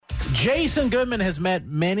Jason Goodman has met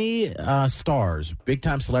many stars,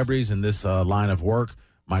 big-time celebrities in this line of work.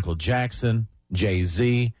 Michael Jackson,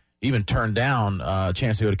 Jay-Z, even turned down a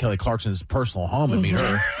chance to go to Kelly Clarkson's personal home and meet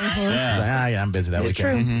her. Yeah, I'm busy that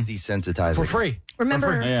weekend. Desensitizing. For free.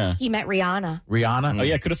 Remember, he met Rihanna. Rihanna? Oh,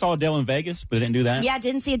 yeah, could have saw Adele in Vegas, but didn't do that. Yeah,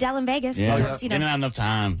 didn't see Adele in Vegas. Yeah, Because, didn't have enough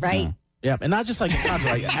time. Right. Yeah. Yeah, and not just like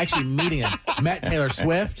actually meeting him. Met Taylor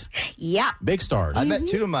Swift. Yeah. Big stars. I met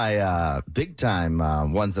two of my big-time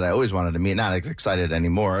ones that I always wanted to meet. Not as excited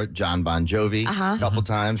anymore. John Bon Jovi a couple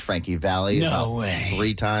times. Frankie Valli No way.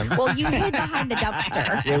 3 times. Well, you hid behind the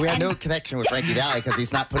dumpster. Yeah, we had no connection with Frankie Valli because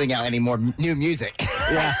he's not putting out any more new music.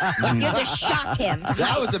 Yeah. You have to shock him.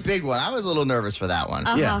 That was a big one. I was a little nervous for that one.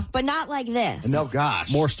 Yeah. But not like this. No,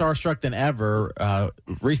 gosh. More starstruck than ever.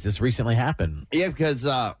 This recently happened. Yeah, because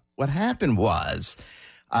what happened was,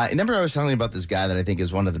 remember I was telling you about this guy that I think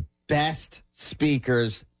is one of the best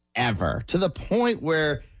speakers ever, to the point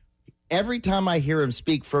where every time I hear him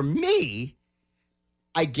speak, for me,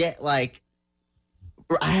 I get I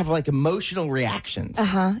have emotional reactions.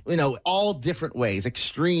 You know, all different ways.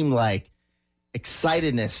 Extreme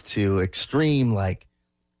excitedness to extreme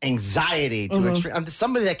anxiety to extreme. I'm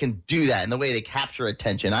somebody that can do that in the way they capture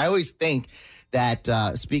attention. I always think that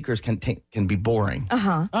speakers can be boring.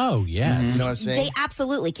 Oh, yes. You know what I'm saying? They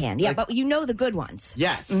absolutely can. Yeah, but you know the good ones.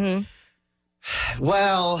 Yes.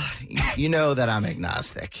 Well, you know that I'm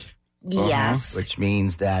agnostic. Yes. Which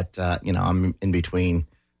means that, I'm in between.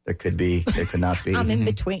 There could not be. I'm in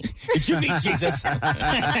between. Did you meet Jesus?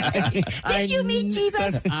 Did you meet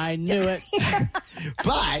Jesus? I knew it.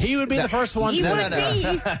 But He would be the first one. He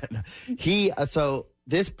to would be. So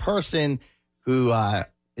this person who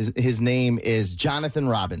his name is Jonathan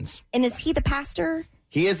Robbins. And is he the pastor?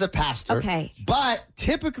 He is a pastor. Okay. But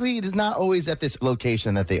typically it is not always at this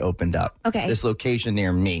location that they opened up. Okay. This location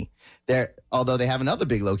near me. Although they have another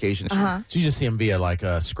big location. So you just see him via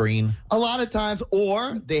a screen? A lot of times,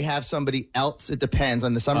 or they have somebody else. It depends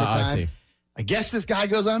on the summertime. I see. I guess this guy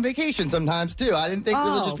goes on vacation sometimes too. I didn't think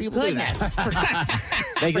religious people do that.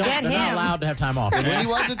 They're not him. allowed to have time off. When he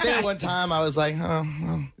wasn't there one time, I was like, oh,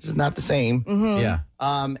 well, this is not the same. Yeah.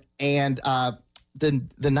 And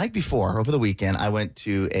the night before, over the weekend, I went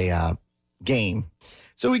to a game.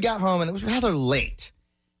 So we got home, and it was rather late.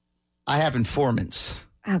 I have informants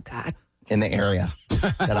Oh, God. in the area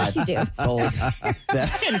that I you do. told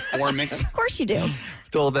Informants. Of course you do.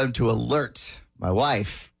 told them to alert my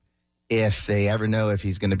wife if they ever know if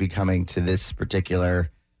he's going to be coming to this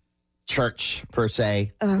particular church, per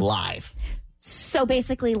se, live. So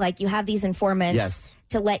basically, you have these informants Yes.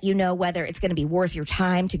 to let you know whether it's going to be worth your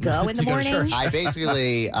time to go in the To go to morning. church. I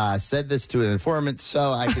basically said this to an informant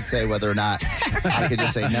so I could say whether or not I could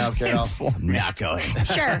just say, no, Carol, I'm not going.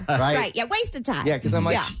 Sure. Right? Right. Yeah, wasted time. Yeah, because I'm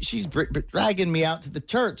like, Yeah. she's dragging me out to the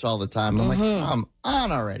church all the time. I'm like, I'm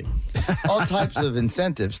on already. All types of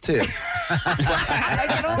incentives, too. I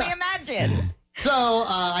can only imagine. So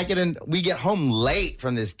we get home late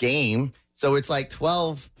from this game. So it's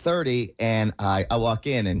 12:30, and I walk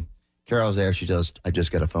in, and Carol's there. She goes, I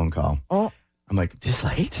just got a phone call. Oh. I'm like, this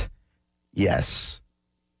late? Yes.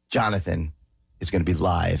 Jonathan is going to be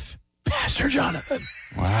live. Pastor Jonathan.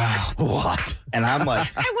 Wow. What? And I'm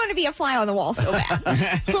like, I want to be a fly on the wall so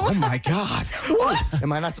bad. oh, my God. What?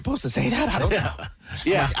 Am I not supposed to say that? I don't know.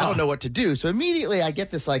 Yeah. I don't know what to do. So immediately I get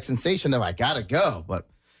this sensation of I got to go. But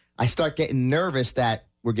I start getting nervous that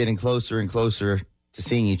we're getting closer and closer to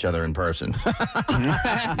seeing each other in person. You know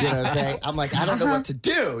what I'm saying? I'm like, I don't know what to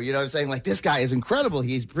do. You know what I'm saying? This guy is incredible.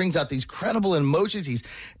 He brings out these credible emotions. He's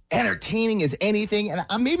entertaining as anything.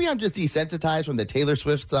 And maybe I'm just desensitized from the Taylor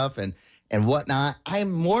Swift stuff and whatnot. I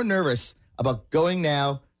am more nervous about going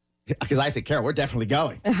now because I said, Carol, we're definitely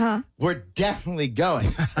going. We're definitely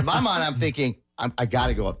going. In my mind, I'm thinking, I got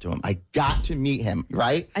to go up to him. I got to meet him,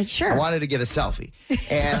 right? Sure. I wanted to get a selfie.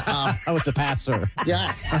 And With the pastor.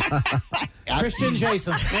 yes. Christian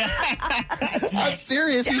Jason. I'm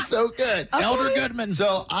serious. He's so good. Elder Goodman.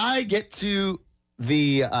 So I get to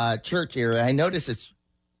the church area. I notice it's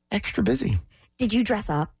extra busy. Did you dress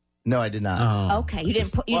up? No, I did not. Okay. You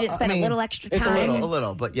didn't spend a little extra It's time? a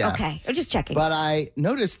little, but yeah. Okay. I'm just checking. But I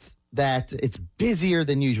noticed that it's busier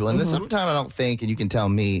than usual. And then sometimes I don't think, and you can tell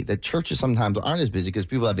me, that churches sometimes aren't as busy because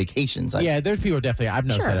people have vacations. Yeah, there's people definitely. I've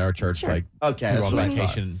noticed Sure, that at our church. sure. Okay, people that's on what I thought.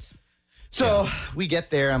 vacations. So we get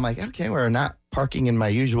there. I'm like, okay, we're not parking in my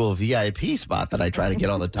usual VIP spot that I try to get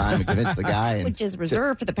all the time and convince the guy. And Which is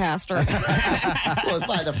reserved for the pastor. well, it's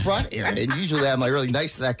by the front area. And usually I'm really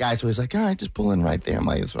nice to that guy. So he's like, all right, just pull in right there. I'm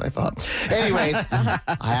like, that's what I thought. Anyways, I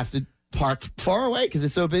have to park far away because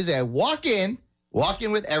it's so busy. I walk in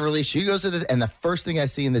with Everly. She goes to and the first thing I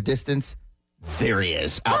see in the distance, there he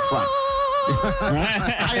is out front.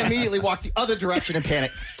 I immediately walked the other direction in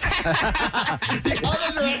panic. The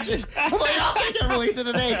other direction. I'm like, I'll take every release of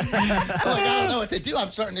the day. I'm like, I don't know what to do.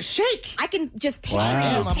 I'm starting to shake. I can just picture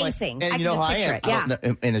Wow. you I'm like- pacing. and I you can know just how I picture am. it. I Yeah. don't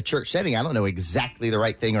know, in a church setting, I don't know exactly the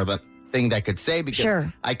right thing or the thing that I could say because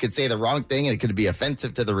Sure. I could say the wrong thing and it could be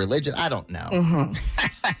offensive to the religion. I don't know. Mm-hmm.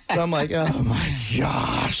 So I'm like, oh my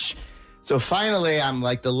gosh. So finally, I'm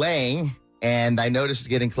like delaying, and I notice it's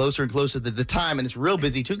getting closer and closer to the time, and it's real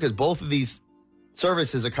busy too because both of these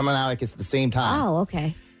services are coming out, I guess, at the same time. Oh,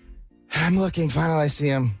 okay. I'm looking, finally I see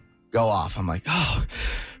him go off. I'm like, oh,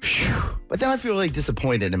 phew. But then I feel really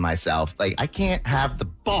disappointed in myself. Like, I can't have the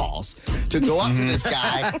balls to go up to this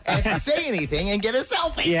guy and say anything and get a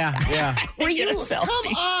selfie. Yeah. Were you Come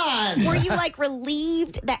on. were you like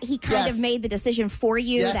relieved that he kind Yes. of made the decision for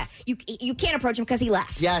you? Yes. That you can't approach him because he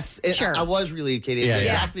left. Yes, Sure. I was relieved, Katie. Yeah, It's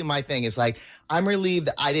yeah. exactly my thing. It's like, I'm relieved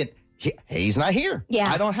that I didn't. He's not here. Yeah.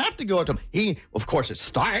 I don't have to go up to him. Of course, it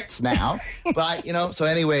starts now. But, so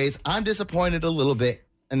anyways, I'm disappointed a little bit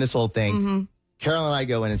in this whole thing. Mm-hmm. Carol and I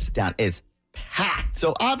go in and sit down. It's packed.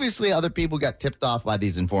 So obviously, other people got tipped off by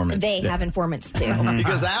these informants. They have informants too.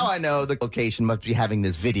 Because now I know the location must be having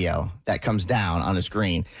this video that comes down on a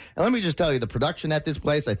screen. And let me just tell you, the production at this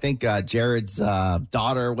place, I think Jared's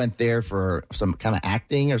daughter went there for some kind of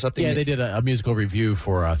acting or something. Yeah, they did a musical review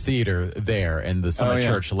for a theater there, and the Summit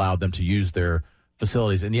Church allowed them to use their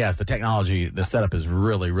facilities. And yes, the technology, the setup is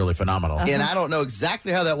really, really phenomenal. And I don't know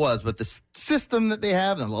exactly how that was, but the system that they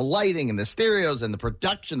have and the lighting and the stereos and the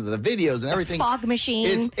production of the videos and everything. Fog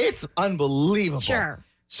machine. It's unbelievable. Sure.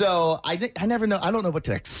 So I never know. I don't know what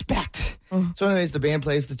to expect. So anyways, the band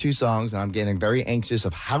plays the two songs, and I'm getting very anxious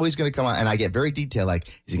of how he's going to come on. And I get very detailed, like,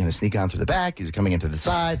 is he going to sneak on through the back? Is he coming in through the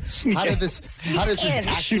side? How does this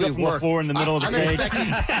actually Shoot up from the work? floor in the middle of the I'm stage.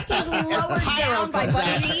 expecting He's lowered pyro down by comes out.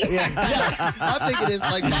 bungee. Yeah, I'm thinking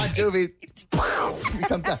it's like Bon Jovi. He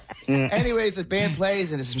comes out. Anyways, the band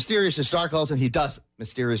plays, and it's mysterious to Star calls, and he does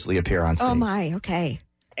mysteriously appear on stage. Oh my. Okay.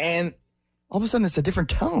 And all of a sudden, it's a different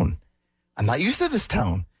tone. I'm not used to this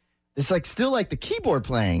tone. It's like still like the keyboard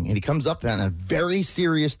playing, and he comes up in a very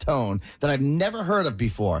serious tone that I've never heard of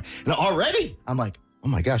before. And already, I'm like, oh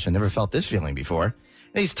my gosh, I never felt this feeling before. And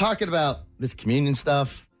he's talking about this communion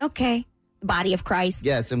stuff. Okay. The body of Christ.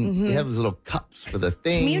 Yes, and we have these little cups for the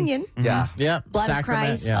thing. Communion. Yeah. Yeah, Blood of sacrament.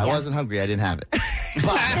 Christ. Yeah. I wasn't hungry. I didn't have it.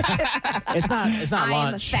 But It's not I'm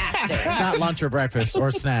lunch. fasting. It's not lunch or breakfast or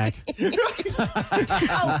snack.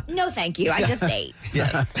 Oh, no, thank you. I just ate.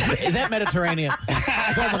 yes. Is that Mediterranean? Is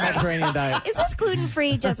that the Mediterranean diet? Is this gluten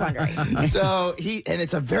free? Just wondering. So and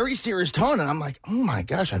it's a very serious tone, and I'm like, oh my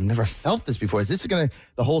gosh, I've never felt this before. Is this gonna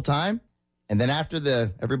the whole time? And then after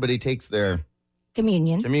everybody takes their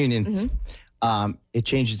Communion. communion, it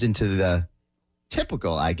changes into the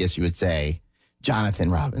typical, I guess you would say,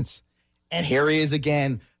 Jonathan Robbins. And here he is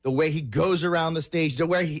again, the way he goes around the stage, the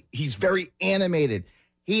way he's very animated.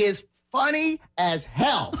 He is funny as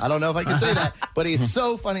hell. I don't know if I can say that, but he's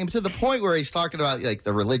so funny to the point where he's talking about like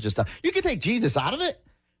the religious stuff. You can take Jesus out of it,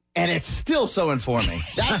 and it's still so informing.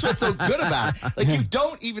 That's what's so good about it. Like, you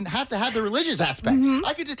don't even have to have the religious aspect.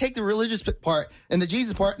 I could just take the religious part and the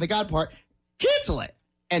Jesus part and the God part, cancel it,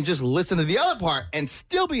 and just listen to the other part and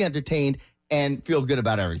still be entertained and feel good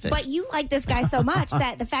about everything. But you like this guy so much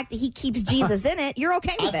that the fact that he keeps Jesus in it, you're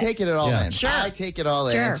okay with I'm it. taking it all Yeah. in. Sure. I take it all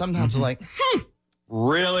in. Sure. And sometimes I'm like,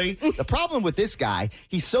 really? The problem with this guy,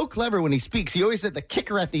 he's so clever when he speaks. He always said the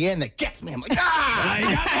kicker at the end that gets me. I'm like,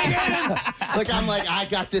 I'm like, I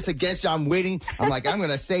got this against you. I'm waiting. I'm like, I'm going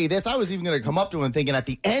to say this. I was even going to come up to him thinking at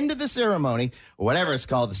the end of the ceremony, or whatever it's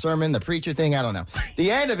called, the sermon, the preacher thing, I don't know. The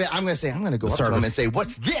end of it, I'm going to go up to him and say,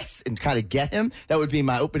 what's this? And kind of get him. That would be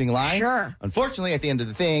my opening line. Sure. Unfortunately, at the end of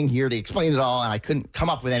the thing, he already explained it all, and I couldn't come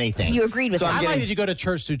up with anything. You agreed with So him. I'm I like getting- that you go to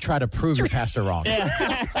church to try to prove your pastor wrong.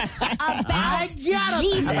 About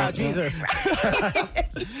Jesus. About Jesus.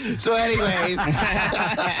 So, anyways,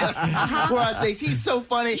 whereas he's so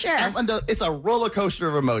funny. Sure. And it's a roller coaster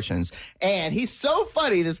of emotions. And he's so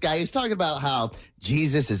funny, this guy. He's talking about how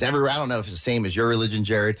Jesus is everywhere. I don't know if it's the same as your religion,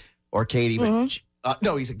 Jared or Katie, but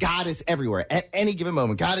no, God is everywhere at any given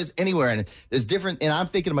moment. God is anywhere. And there's different. And I'm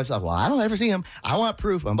thinking to myself, well, I don't ever see him. I want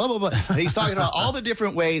proof. And blah, blah, blah. And he's talking about all the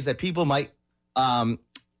different ways that people might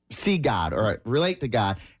see God or relate to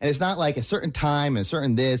God. And it's not like a certain time and a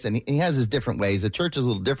certain this. And he has his different ways. The church is a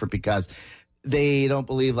little different because they don't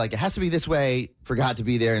believe like it has to be this way for God to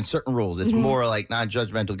be there in certain rules. It's more like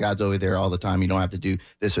non-judgmental. God's over there all the time. You don't have to do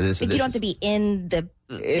this or this or Like this. you don't have to be in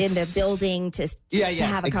the building to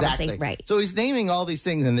have a conversation. Right. So he's naming all these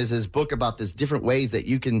things, and there's this book about this different ways that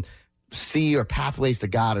you can sea or pathways to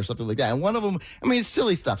God or something like that. And one of them, I mean, it's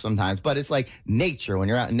silly stuff sometimes, but it's like nature. When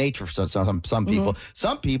you're out in nature for some people,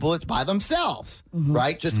 some people it's by themselves,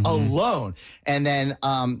 right? Just alone. And then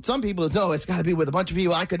some people, no, it's got to be with a bunch of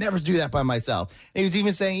people. I could never do that by myself. And he was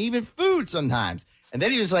even saying even food sometimes. And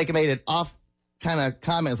then he just like made it off kind of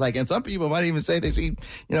comments like, and some people might even say they see,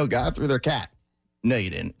 God through their cat. No,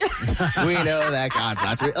 you didn't. We know that God's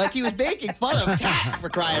not through. Like he was making fun of cats for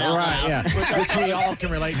crying out loud. Yeah. Which we all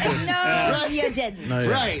can relate to. No, you didn't. No,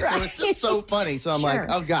 yeah. Right. So it's just so funny. So I'm like,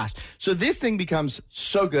 oh gosh. So this thing becomes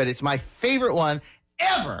so good. It's my favorite one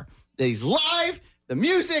ever. He's live, the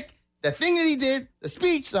music, the thing that he did, the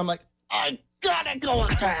speech. So I'm like, I gotta go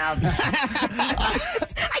with him. I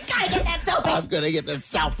gotta get that selfie. I'm gonna get the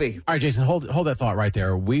selfie. All right, Jason, hold that thought right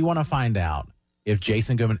there. We want to find out if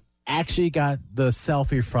Jason Goodman actually got the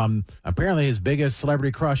selfie from apparently his biggest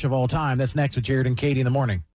celebrity crush of all time. That's next with Jared and Katie in the morning.